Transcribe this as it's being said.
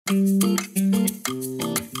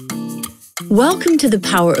Welcome to the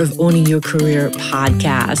Power of Owning Your Career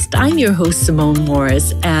podcast. I'm your host, Simone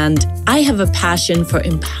Morris, and I have a passion for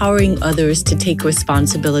empowering others to take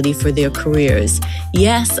responsibility for their careers.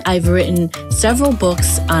 Yes, I've written several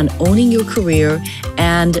books on owning your career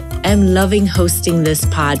and am loving hosting this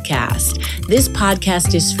podcast. This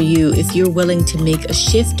podcast is for you if you're willing to make a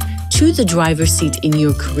shift to the driver's seat in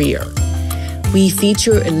your career. We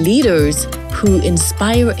feature leaders who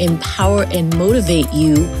inspire, empower, and motivate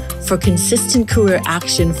you for consistent career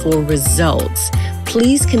action for results.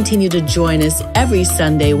 Please continue to join us every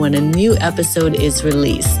Sunday when a new episode is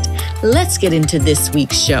released. Let's get into this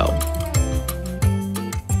week's show.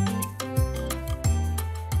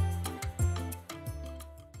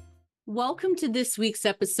 Welcome to this week's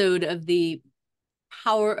episode of the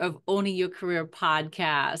Power of Owning Your Career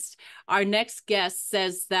podcast. Our next guest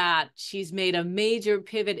says that she's made a major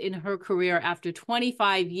pivot in her career after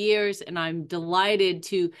 25 years, and I'm delighted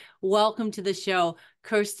to welcome to the show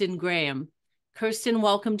Kirsten Graham. Kirsten,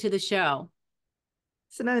 welcome to the show.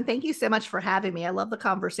 Simone, thank you so much for having me. I love the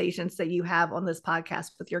conversations that you have on this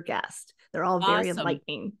podcast with your guests. They're all very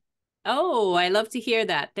enlightening. Oh, I love to hear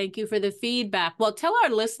that. Thank you for the feedback. Well, tell our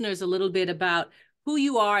listeners a little bit about who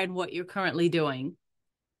you are and what you're currently doing.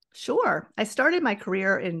 Sure. I started my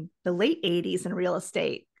career in the late 80s in real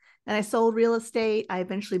estate, and I sold real estate. I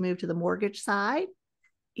eventually moved to the mortgage side.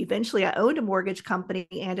 Eventually, I owned a mortgage company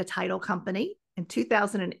and a title company. In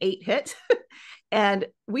 2008 hit, and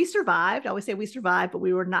we survived. I always say we survived, but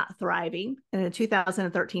we were not thriving. And in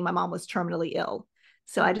 2013, my mom was terminally ill.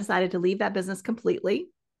 So I decided to leave that business completely.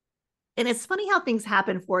 And it's funny how things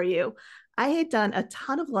happen for you. I had done a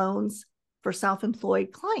ton of loans for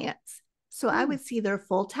self-employed clients. So I would see their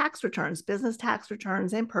full tax returns, business tax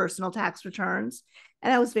returns and personal tax returns.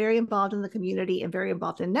 And I was very involved in the community and very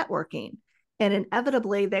involved in networking. And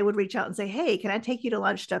inevitably, they would reach out and say, hey, can I take you to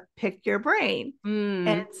lunch to pick your brain?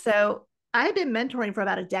 And so I had been mentoring for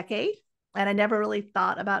about a decade, and I never really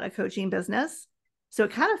thought about a coaching business. So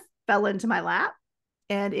it kind of fell into my lap.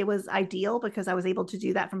 And it was ideal because I was able to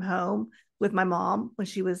do that from home with my mom when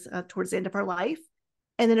she was towards the end of her life.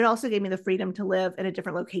 And then it also gave me the freedom to live in a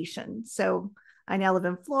different location. So I now live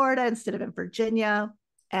in Florida instead of in Virginia.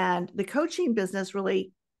 And the coaching business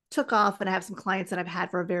really took off, and I have some clients that I've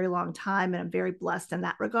had for a very long time, and I'm very blessed in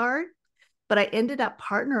that regard. But I ended up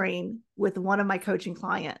partnering with one of my coaching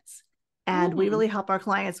clients, and we really help our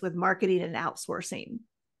clients with marketing and outsourcing.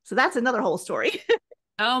 So that's another whole story.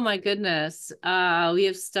 Oh my goodness. We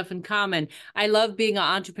have stuff in common. I love being an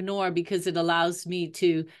entrepreneur because it allows me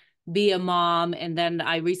to be a mom. And then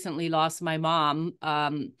I recently lost my mom.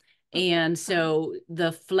 And so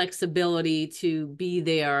the flexibility to be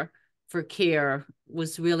there for care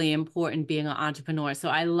was really important being an entrepreneur. So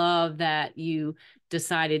I love that you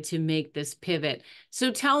decided to make this pivot.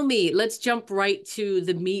 So tell me, let's jump right to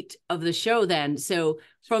the meat of the show then. So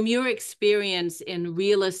from your experience in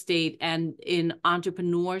real estate and in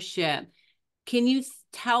entrepreneurship, can you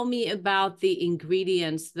tell me about the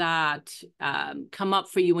ingredients that come up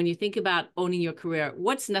for you when you think about owning your career?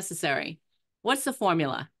 What's necessary? What's the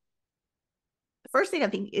formula? The first thing I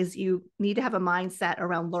think is you need to have a mindset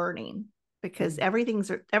around learning, because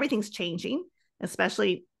everything's changing,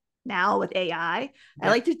 especially now with AI. I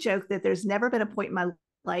like to joke that there's never been a point in my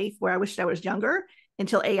life where I wished I was younger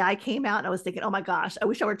until AI came out. And I was thinking, oh my gosh, I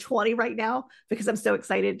wish I were 20 right now, because I'm so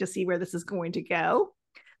excited to see where this is going to go.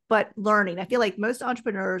 But learning, I feel like most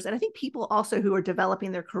entrepreneurs, and I think people also who are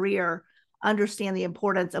developing their career, understand the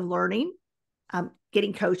importance of learning,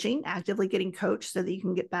 getting coaching, actively getting coached so that you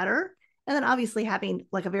can get better. And then obviously having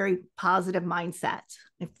like a very positive mindset,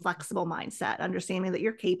 a flexible mindset, understanding that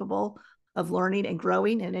you're capable of learning and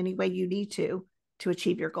growing in any way you need to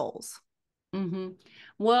achieve your goals.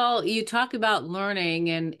 Well, you talk about learning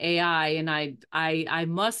and AI, and I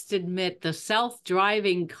must admit the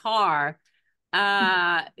self-driving car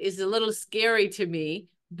is a little scary to me.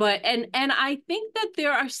 But and I think that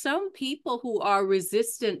there are some people who are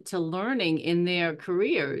resistant to learning in their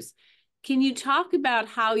careers. Can you talk about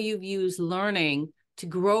how you've used learning to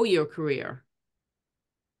grow your career?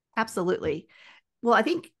 Absolutely. Well, I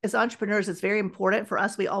think as entrepreneurs, it's very important for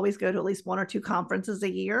us. We always go to at least one or two conferences a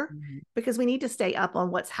year because we need to stay up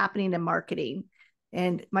on what's happening in marketing.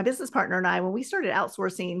 And my business partner and I, when we started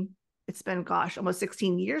outsourcing, it's been, almost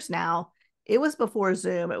 16 years now. It was before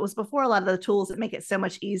Zoom. It was before a lot of the tools that make it so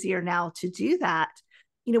much easier now to do that.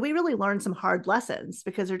 We really learned some hard lessons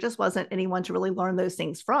because there just wasn't anyone to really learn those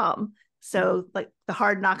things from. So like the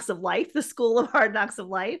hard knocks of life, the school of hard knocks of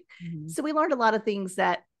life. So we learned a lot of things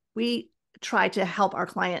that we try to help our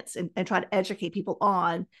clients and try to educate people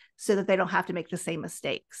on so that they don't have to make the same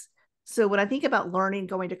mistakes. So when I think about learning,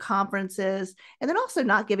 going to conferences, and then also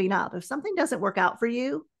not giving up, if something doesn't work out for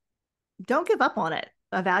you, don't give up on it.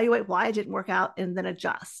 Evaluate why it didn't work out and then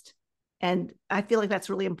adjust. And I feel like that's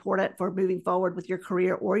really important for moving forward with your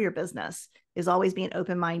career or your business, is always being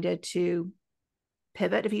open-minded to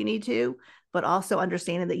pivot if you need to, but also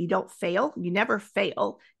understanding that you don't fail. You never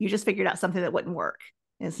fail. You just figured out something that wouldn't work.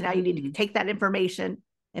 And so now you need to take that information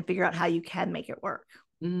and figure out how you can make it work.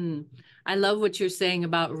 I love what you're saying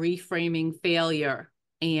about reframing failure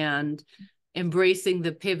and embracing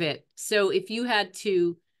the pivot. So if you had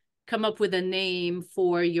to come up with a name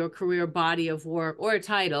for your career body of work or a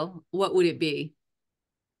title, what would it be?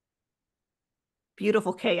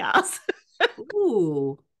 Beautiful chaos.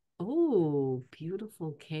 Ooh,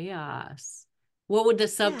 beautiful chaos. What would the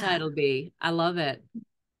subtitle be? I love it.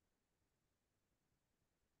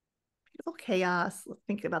 Beautiful chaos. Let's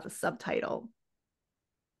think about the subtitle.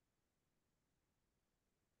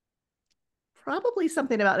 Probably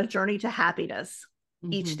something about a journey to happiness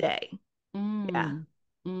each day. Yeah.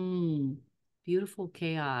 Beautiful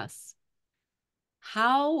chaos.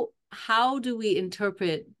 How do we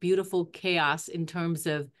interpret beautiful chaos in terms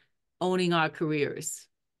of owning our careers?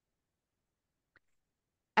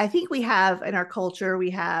 I think we have in our culture,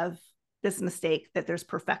 we have this mistake that there's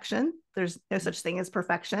perfection. There's no such thing as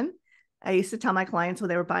perfection. I used to tell my clients when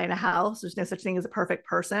they were buying a house, there's no such thing as a perfect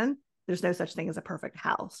person. There's no such thing as a perfect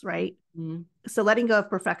house, right? So letting go of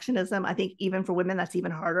perfectionism, I think even for women, that's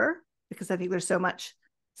even harder, because I think there's so much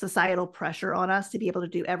societal pressure on us to be able to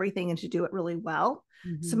do everything and to do it really well.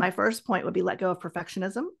 So my first point would be let go of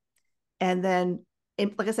perfectionism. And then,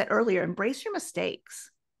 like I said earlier, embrace your mistakes.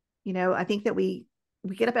 I think that we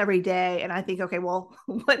get up every day and I think, okay, well,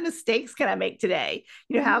 what mistakes can I make today?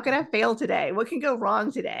 How can I fail today? What can go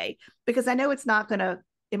wrong today? Because I know it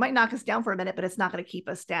might knock us down for a minute, but it's not going to keep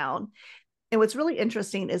us down. And what's really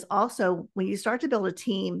interesting is also when you start to build a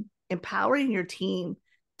team, empowering your team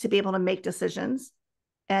to be able to make decisions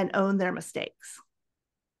and own their mistakes.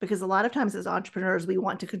 Because a lot of times as entrepreneurs, we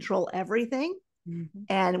want to control everything.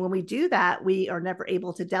 And when we do that, we are never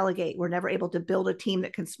able to delegate. We're never able to build a team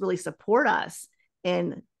that can really support us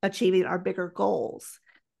in achieving our bigger goals.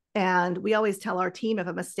 And we always tell our team, if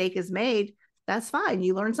a mistake is made, that's fine.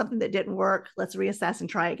 You learned something that didn't work. Let's reassess and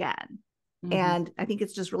try again. And I think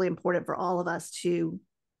it's just really important for all of us to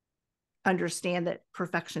understand that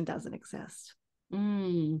perfection doesn't exist.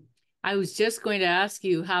 I was just going to ask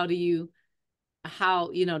you,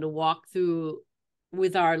 to walk through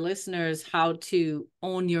with our listeners, how to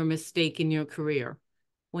own your mistake in your career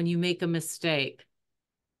when you make a mistake.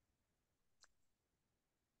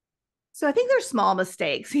 So I think there's small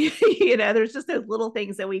mistakes. There's just those little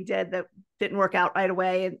things that we did that didn't work out right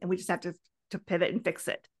away, and we just have to pivot and fix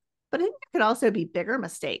it. But I think there could also be bigger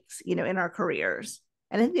mistakes, in our careers.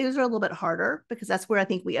 And I think those are a little bit harder because that's where I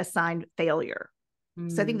think we assign failure.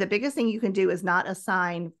 So I think the biggest thing you can do is not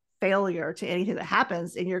assign failure to anything that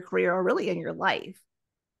happens in your career or really in your life.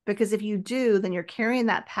 Because if you do, then you're carrying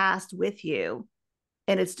that past with you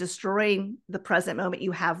and it's destroying the present moment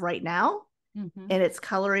you have right now. And it's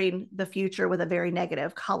coloring the future with a very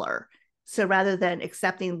negative color. So rather than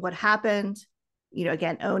accepting what happened,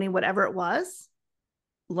 again, owning whatever it was,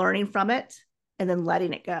 learning from it, and then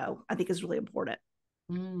letting it go, I think is really important.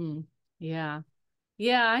 Yeah.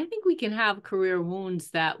 I think we can have career wounds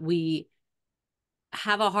that we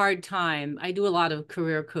have a hard time. I do a lot of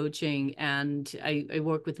career coaching, and I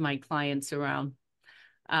work with my clients around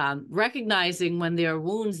recognizing when there are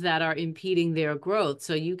wounds that are impeding their growth.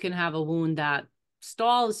 So you can have a wound that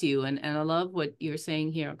stalls you. And I love what you're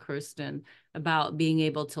saying here, Kirsten, about being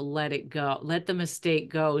able to let it go, let the mistake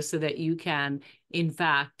go so that you can, in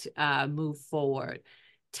fact, move forward.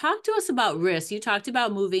 Talk to us about risk. You talked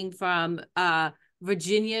about moving from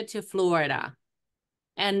Virginia to Florida.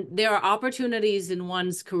 And there are opportunities in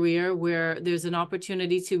one's career where there's an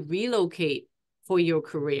opportunity to relocate for your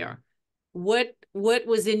career. What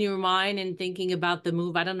was in your mind in thinking about the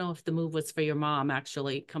move? I don't know if the move was for your mom,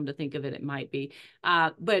 actually. Come to think of it, it might be.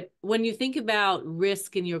 But when you think about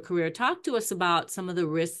risk in your career, talk to us about some of the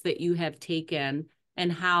risks that you have taken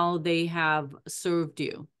and how they have served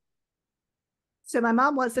you. So my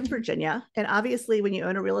mom was in Virginia, and obviously when you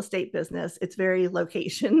own a real estate business, it's very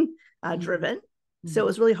location driven. So it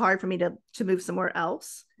was really hard for me to move somewhere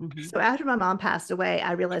else. So after my mom passed away,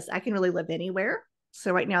 I realized I can really live anywhere.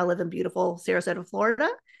 So right now I live in beautiful Sarasota, Florida.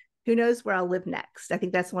 Who knows where I'll live next? I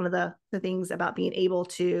think that's one of the things about being able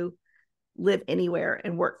to live anywhere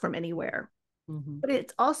and work from anywhere. But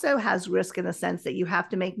it also has risk in the sense that you have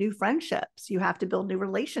to make new friendships. You have to build new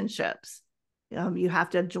relationships. You have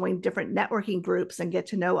to join different networking groups and get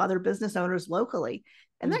to know other business owners locally.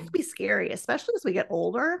 And that can be scary, especially as we get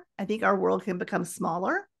older. I think our world can become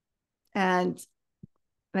smaller. And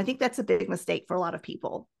I think that's a big mistake for a lot of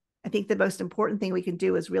people. I think the most important thing we can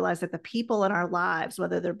do is realize that the people in our lives,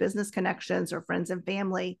 whether they're business connections or friends and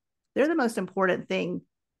family, they're the most important thing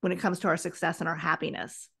when it comes to our success and our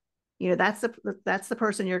happiness. That's the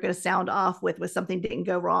person you're going to sound off with something didn't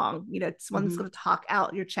go wrong. Someone's going to talk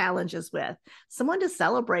out your challenges with, someone to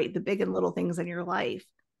celebrate the big and little things in your life.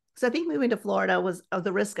 So I think moving to Florida was of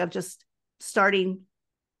the risk of just starting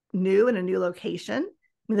new in a new location.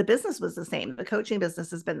 I mean, the business was the same. The coaching business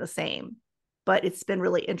has been the same, but it's been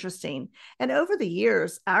really interesting. And over the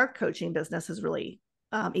years, our coaching business has really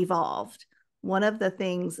evolved. One of the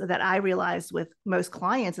things that I realized with most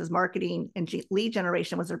clients is marketing and lead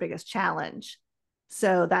generation was their biggest challenge.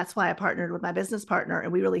 So that's why I partnered with my business partner,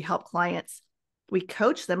 and we really help clients. We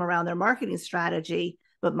coach them around their marketing strategy,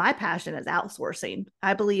 but my passion is outsourcing.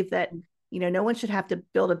 I believe that, no one should have to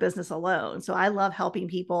build a business alone. So I love helping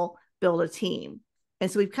people build a team.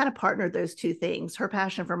 And so we've kind of partnered those two things, her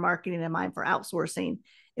passion for marketing and mine for outsourcing.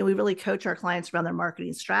 And we really coach our clients around their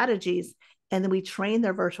marketing strategies. And then we train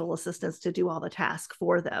their virtual assistants to do all the tasks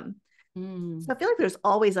for them. So I feel like there's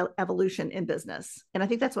always an evolution in business. And I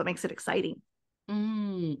think that's what makes it exciting.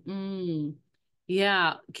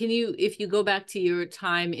 Yeah. If you go back to your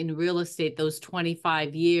time in real estate, those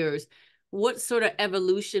 25 years, what sort of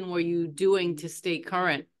evolution were you doing to stay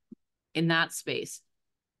current in that space?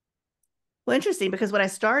 Well, interesting, because when I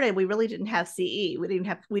started, we really didn't have CE. We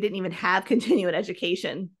didn't even have continuing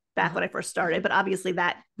education back when I first started, but obviously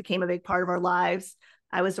that became a big part of our lives.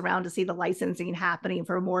 I was around to see the licensing happening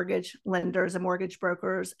for mortgage lenders and mortgage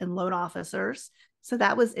brokers and loan officers. So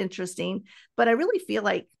that was interesting. But I really feel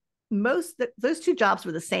like those two jobs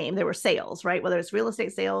were the same. They were sales, right? Whether it's real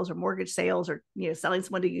estate sales or mortgage sales or, selling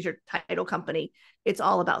someone to use your title company, it's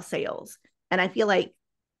all about sales. And I feel like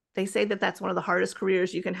they say that that's one of the hardest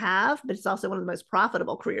careers you can have, but it's also one of the most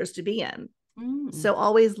profitable careers to be in. So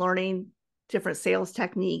always learning different sales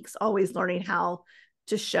techniques, always learning how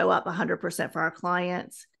to show up 100% for our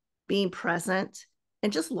clients, being present,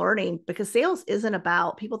 and just learning, because sales isn't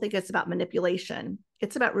about, people think it's about manipulation.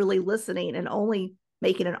 It's about really listening and only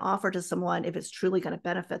making an offer to someone if it's truly going to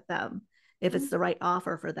benefit them, if it's the right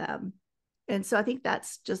offer for them. And so I think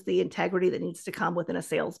that's just the integrity that needs to come within a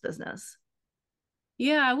sales business.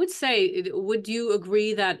 Yeah, I would say, would you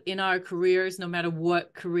agree that in our careers, no matter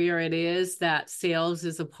what career it is, that sales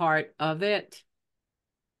is a part of it?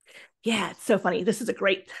 Yeah, it's so funny. This is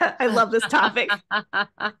I love this topic.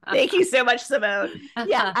 Thank you so much, Simone.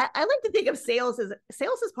 Yeah, I like to think of sales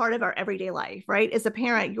as part of our everyday life, right? As a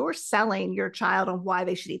parent, you're selling your child on why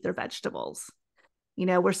they should eat their vegetables.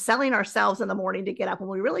 We're selling ourselves in the morning to get up when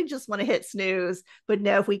we really just want to hit snooze. But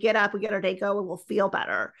no, if we get up, we get our day going, we'll feel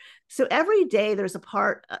better. So every day there's a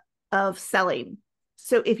part of selling.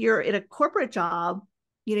 So if you're in a corporate job,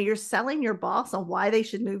 you're selling your boss on why they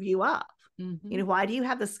should move you up. Why do you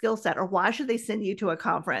have the skill set, or why should they send you to a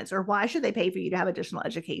conference, or why should they pay for you to have additional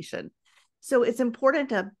education? So it's important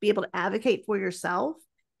to be able to advocate for yourself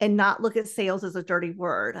and not look at sales as a dirty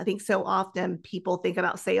word. I think so often people think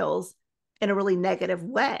about sales in a really negative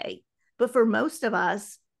way. But for most of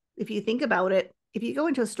us, if you think about it, if you go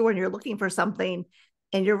into a store and you're looking for something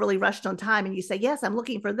and you're really rushed on time and you say, yes, I'm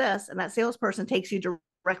looking for this, and that salesperson takes you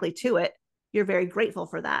directly to it, you're very grateful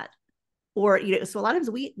for that. Or, so a lot of times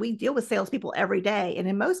we deal with salespeople every day. And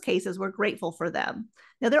in most cases, we're grateful for them.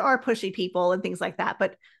 Now, there are pushy people and things like that,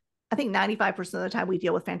 but I think 95% of the time we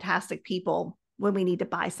deal with fantastic people when we need to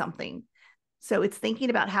buy something. So it's thinking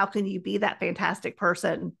about how can you be that fantastic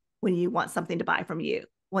person when you want something to buy from you,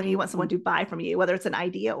 when you want someone to buy from you, whether it's an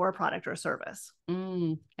idea or a product or a service.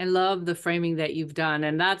 I love the framing that you've done.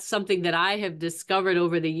 And that's something that I have discovered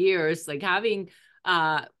over the years, like having,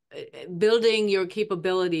 building your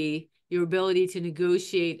capability, your ability to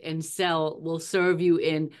negotiate and sell will serve you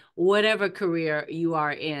in whatever career you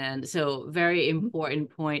are in. So very important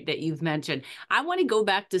point that you've mentioned. I want to go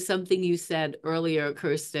back to something you said earlier,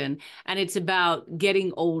 Kirsten, and it's about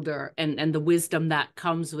getting older and the wisdom that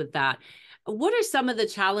comes with that. What are some of the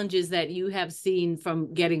challenges that you have seen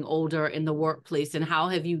from getting older in the workplace, and how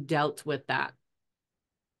have you dealt with that?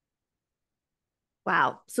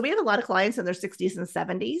 Wow. So we have a lot of clients in their 60s and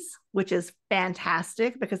 70s, which is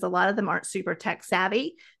fantastic because a lot of them aren't super tech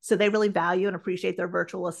savvy. So they really value and appreciate their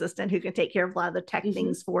virtual assistant who can take care of a lot of the tech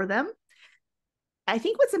things for them. I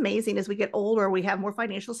think what's amazing is we get older, we have more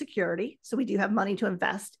financial security. So we do have money to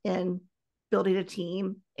invest in building a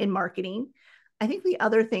team, in marketing. I think the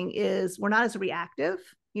other thing is we're not as reactive.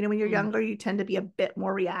 When you're younger, you tend to be a bit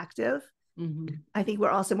more reactive. I think we're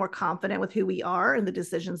also more confident with who we are and the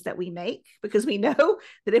decisions that we make, because we know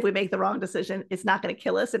that if we make the wrong decision, it's not going to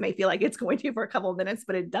kill us. It may feel like it's going to for a couple of minutes,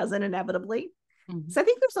 but it doesn't inevitably. So I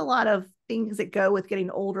think there's a lot of things that go with getting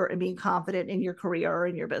older and being confident in your career or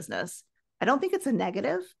in your business. I don't think it's a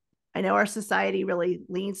negative. I know our society really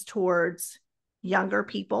leans towards younger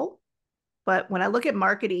people, but when I look at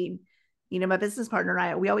marketing, my business partner and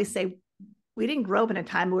I, we always say we didn't grow up in a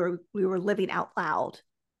time where we were living out loud.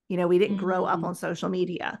 We didn't grow up on social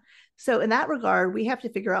media. So in that regard, we have to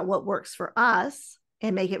figure out what works for us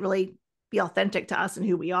and make it really be authentic to us and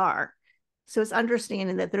who we are. So it's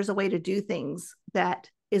understanding that there's a way to do things that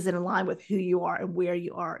is in line with who you are and where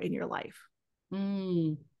you are in your life.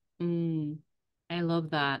 I love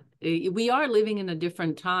that. We are living in a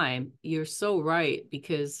different time. You're so right,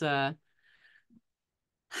 because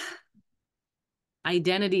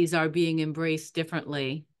identities are being embraced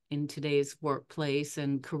differently in today's workplace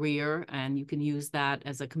and career, and you can use that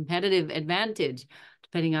as a competitive advantage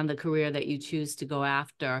depending on the career that you choose to go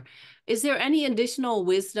after. Is there any additional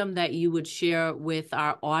wisdom that you would share with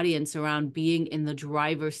our audience around being in the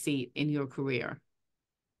driver's seat in your career?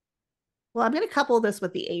 Well, I'm going to couple this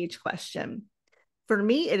with the age question. For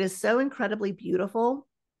me, it is so incredibly beautiful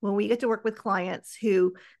when we get to work with clients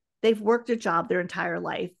who they've worked a job their entire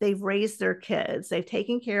life, they've raised their kids, they've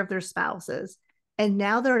taken care of their spouses, and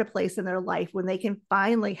now they're at a place in their life when they can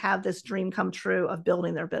finally have this dream come true of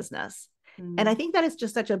building their business. And I think that is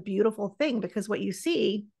just such a beautiful thing, because what you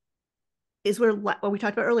see is where what we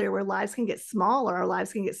talked about earlier, where lives can get smaller, our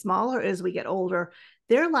lives can get smaller as we get older,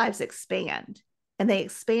 their lives expand. And they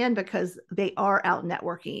expand because they are out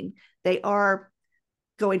networking. They are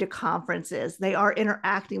going to conferences. They are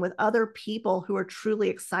interacting with other people who are truly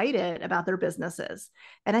excited about their businesses.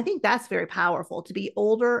 And I think that's very powerful. To be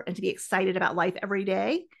older and to be excited about life every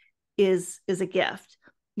day is a gift.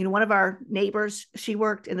 One of our neighbors, she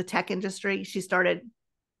worked in the tech industry. She started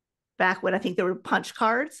back when I think there were punch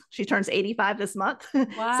cards. She turns 85 this month.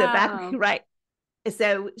 Wow. So back, right.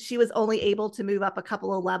 So she was only able to move up a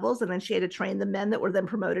couple of levels, and then she had to train the men that were then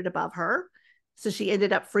promoted above her. So she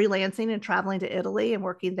ended up freelancing and traveling to Italy and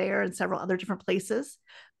working there and several other different places.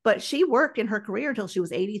 But she worked in her career until she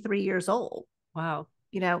was 83 years old. Wow.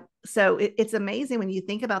 So it's amazing when you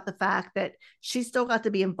think about the fact that she still got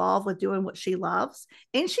to be involved with doing what she loves.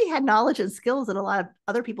 And she had knowledge and skills that a lot of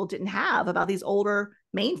other people didn't have about these older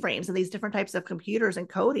mainframes and these different types of computers and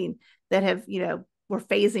coding that have, were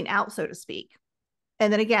phasing out, so to speak.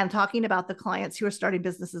 And then again, talking about the clients who are starting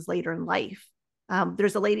businesses later in life.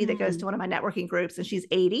 There's a lady that goes to one of my networking groups, and she's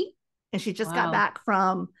 80 and she just got back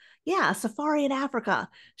from, a safari in Africa.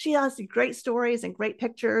 She has great stories and great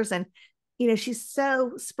pictures. And, she's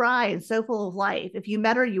so spry and so full of life. If you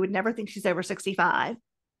met her, you would never think she's over 65.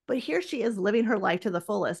 But here she is living her life to the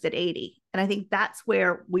fullest at 80. And I think that's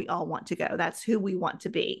where we all want to go. That's who we want to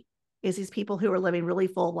be, is these people who are living really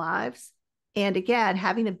full lives. And again,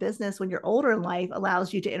 having a business when you're older in life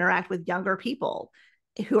allows you to interact with younger people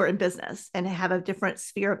who are in business and have a different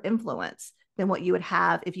sphere of influence than what you would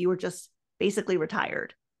have if you were just basically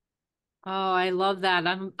retired. Oh, I love that.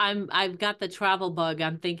 I've got the travel bug.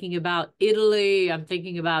 I'm thinking about Italy. I'm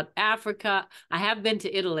thinking about Africa. I have been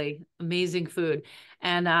to Italy. Amazing food.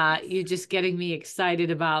 And you're just getting me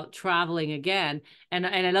excited about traveling again. And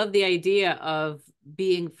I love the idea of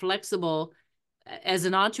being flexible as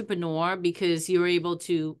an entrepreneur, because you're able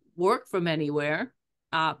to work from anywhere,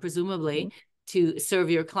 presumably, to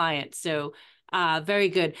serve your clients. So very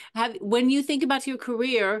good. When you think about your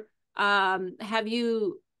career, have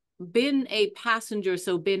you been a passenger,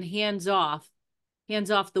 so been hands off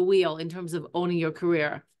the wheel in terms of owning your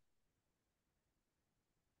career?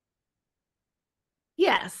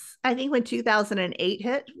 Yes. I think when 2008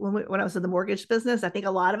 hit, when I was in the mortgage business, I think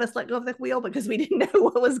a lot of us let go of the wheel because we didn't know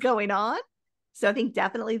what was going on. So I think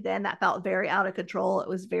definitely then that felt very out of control. It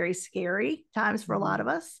was very scary times for a lot of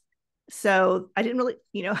us. So I didn't really,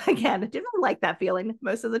 again, I didn't really like that feeling.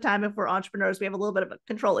 Most of the time, if we're entrepreneurs, we have a little bit of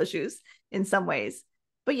control issues in some ways.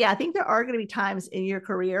 But yeah, I think there are going to be times in your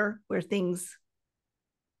career where things,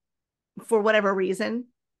 for whatever reason,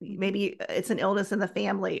 maybe it's an illness in the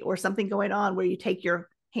family or something going on where you take your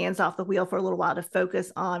hands off the wheel for a little while to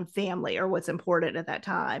focus on family or what's important at that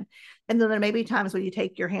time. And then there may be times when you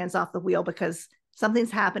take your hands off the wheel because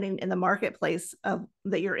something's happening in the marketplace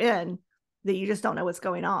that you're in that you just don't know what's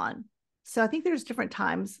going on. So I think there's different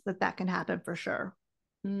times that can happen for sure.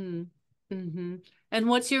 Mm-hmm. And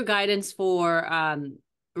what's your guidance for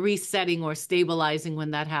resetting or stabilizing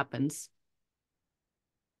when that happens?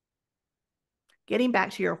 Getting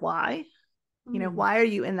back to your why. Why are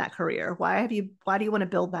you in that career? Why do you want to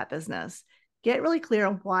build that business? get really clear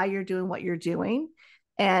on why you're doing what you're doing.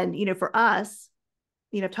 And, for us,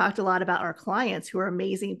 I've talked a lot about our clients who are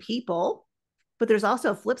amazing people, but there's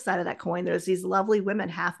also a flip side of that coin. There's these lovely women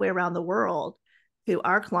halfway around the world who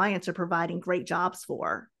our clients are providing great jobs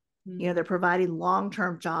for. They're providing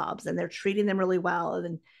long-term jobs and they're treating them really well.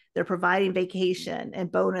 And they're providing vacation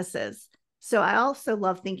and bonuses. So I also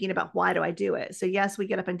love thinking about, why do I do it? So yes, we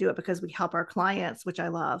get up and do it because we help our clients, which I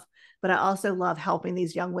love, but I also love helping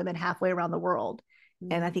these young women halfway around the world.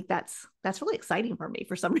 And I think that's really exciting for me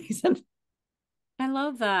for some reason. I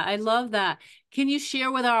love that. I love that. Can you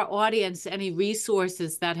share with our audience any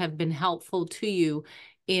resources that have been helpful to you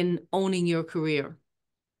in owning your career?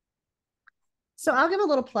 So I'll give a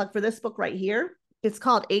little plug for this book right here. It's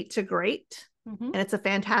called 8 to Great. And it's a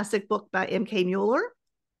fantastic book by M.K. Mueller.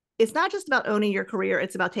 It's not just about owning your career.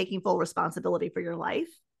 It's about taking full responsibility for your life.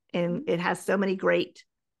 And it has so many great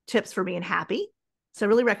tips for being happy. So I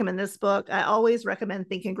really recommend this book. I always recommend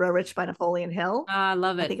Think and Grow Rich by Napoleon Hill. I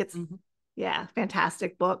love it. I think it's,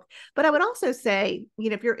 fantastic book. But I would also say,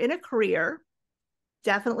 if you're in a career,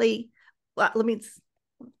 definitely, let me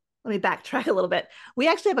backtrack a little bit. We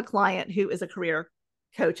actually have a client who is a career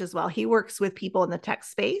coach as well. He works with people in the tech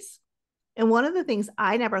space. And one of the things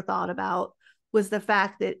I never thought about was the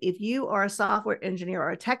fact that if you are a software engineer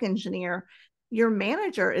or a tech engineer, your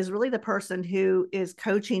manager is really the person who is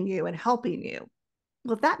coaching you and helping you.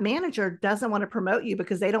 Well, if that manager doesn't want to promote you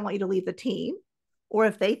because they don't want you to leave the team, or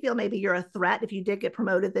if they feel maybe you're a threat, if you did get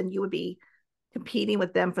promoted, then you would be competing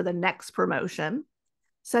with them for the next promotion.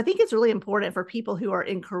 So I think it's really important for people who are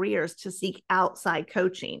in careers to seek outside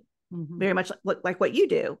coaching, very much like what you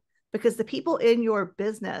do, because the people in your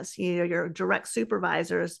business, your direct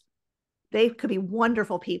supervisors, they could be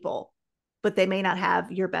wonderful people, but they may not have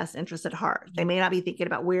your best interest at heart. They may not be thinking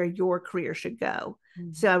about where your career should go.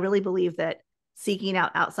 So I really believe that seeking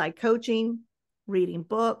out outside coaching, reading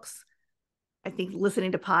books, I think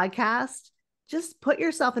listening to podcasts, just put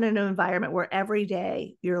yourself in an environment where every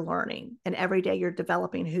day you're learning and every day you're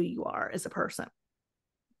developing who you are as a person.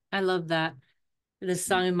 I love that. There's a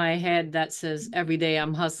song in my head that says, every day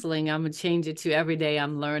I'm hustling. I'm going to change it to every day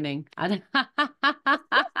I'm learning.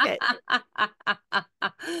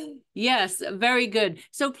 Yes, very good.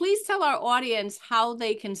 So please tell our audience how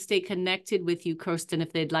they can stay connected with you, Kirsten,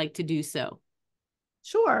 if they'd like to do so.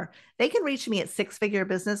 Sure. They can reach me at Six Figure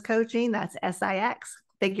Business Coaching. That's SIX,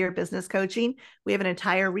 Figure Business Coaching. We have an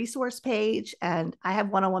entire resource page, and I have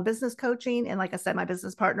one-on-one business coaching. And like I said, my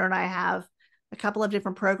business partner and I have a couple of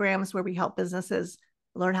different programs where we help businesses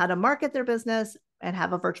learn how to market their business and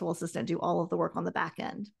have a virtual assistant do all of the work on the back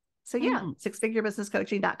end. So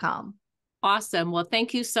sixfigurebusinesscoaching.com. Awesome. Well,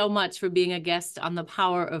 thank you so much for being a guest on the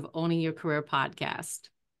Power of Owning Your Career podcast.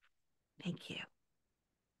 Thank you.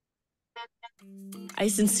 I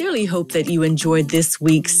sincerely hope that you enjoyed this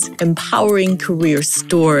week's empowering career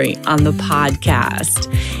story on the podcast.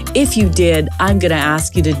 If you did, I'm going to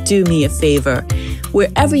ask you to do me a favor.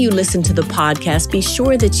 Wherever you listen to the podcast, be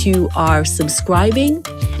sure that you are subscribing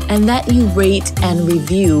and that you rate and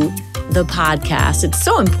review the podcast. It's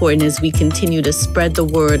so important as we continue to spread the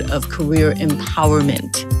word of career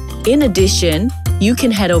empowerment. In addition, you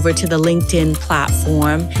can head over to the LinkedIn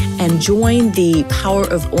platform and join the Power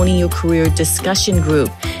of Owning Your Career discussion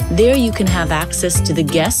group. There you can have access to the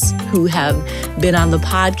guests who have been on the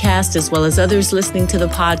podcast, as well as others listening to the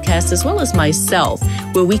podcast, as well as myself,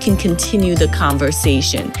 where we can continue the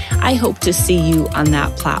conversation. I hope to see you on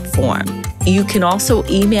that platform. You can also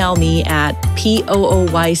email me at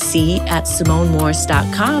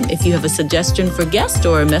pooyc@simonemorris.com if you have a suggestion for guest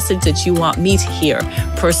or a message that you want me to hear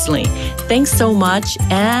personally. Thanks so much,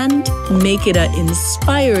 and make it an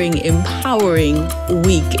inspiring, empowering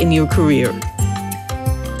week in your career.